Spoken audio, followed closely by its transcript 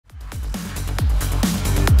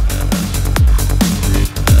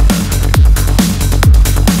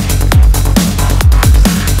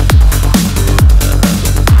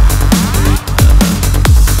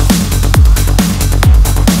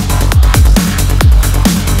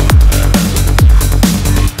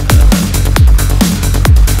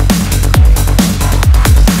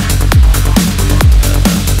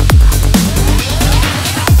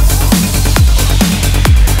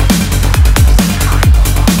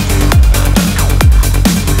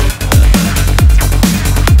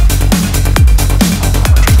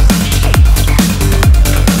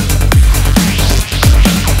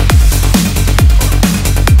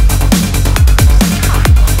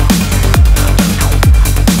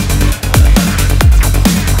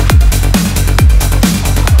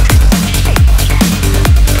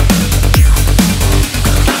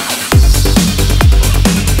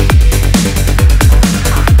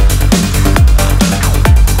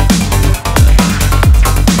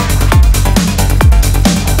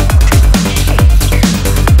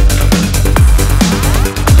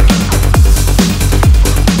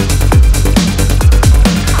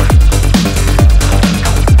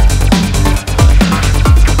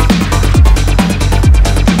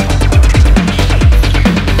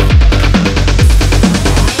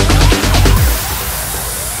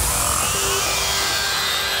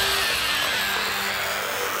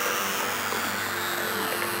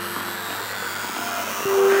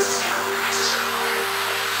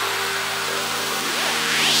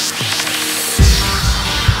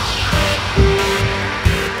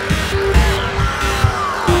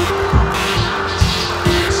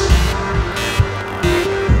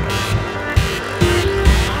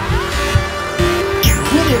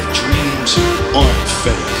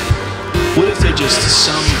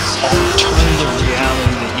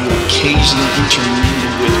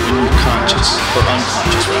conscious, or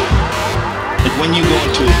unconscious rather. Like when you go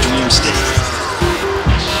into a dream state,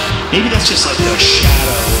 maybe that's just like a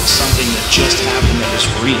shadow of something that just happened that is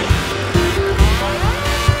real.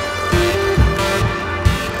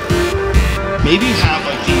 Maybe you have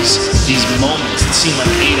like these moments that seem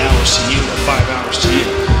like 8 hours to you or 5 hours to you,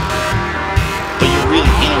 but you're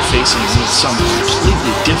really interfacing with some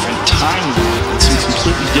completely different timeline, with some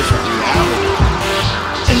completely different reality.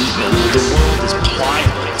 And the world is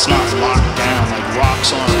pliable. It's not locked down like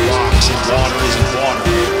rocks aren't rocks and water isn't water,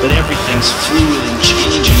 but everything's fluid and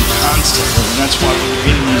changing constantly. And that's why when you're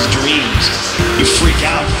in these dreams, you freak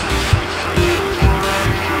out.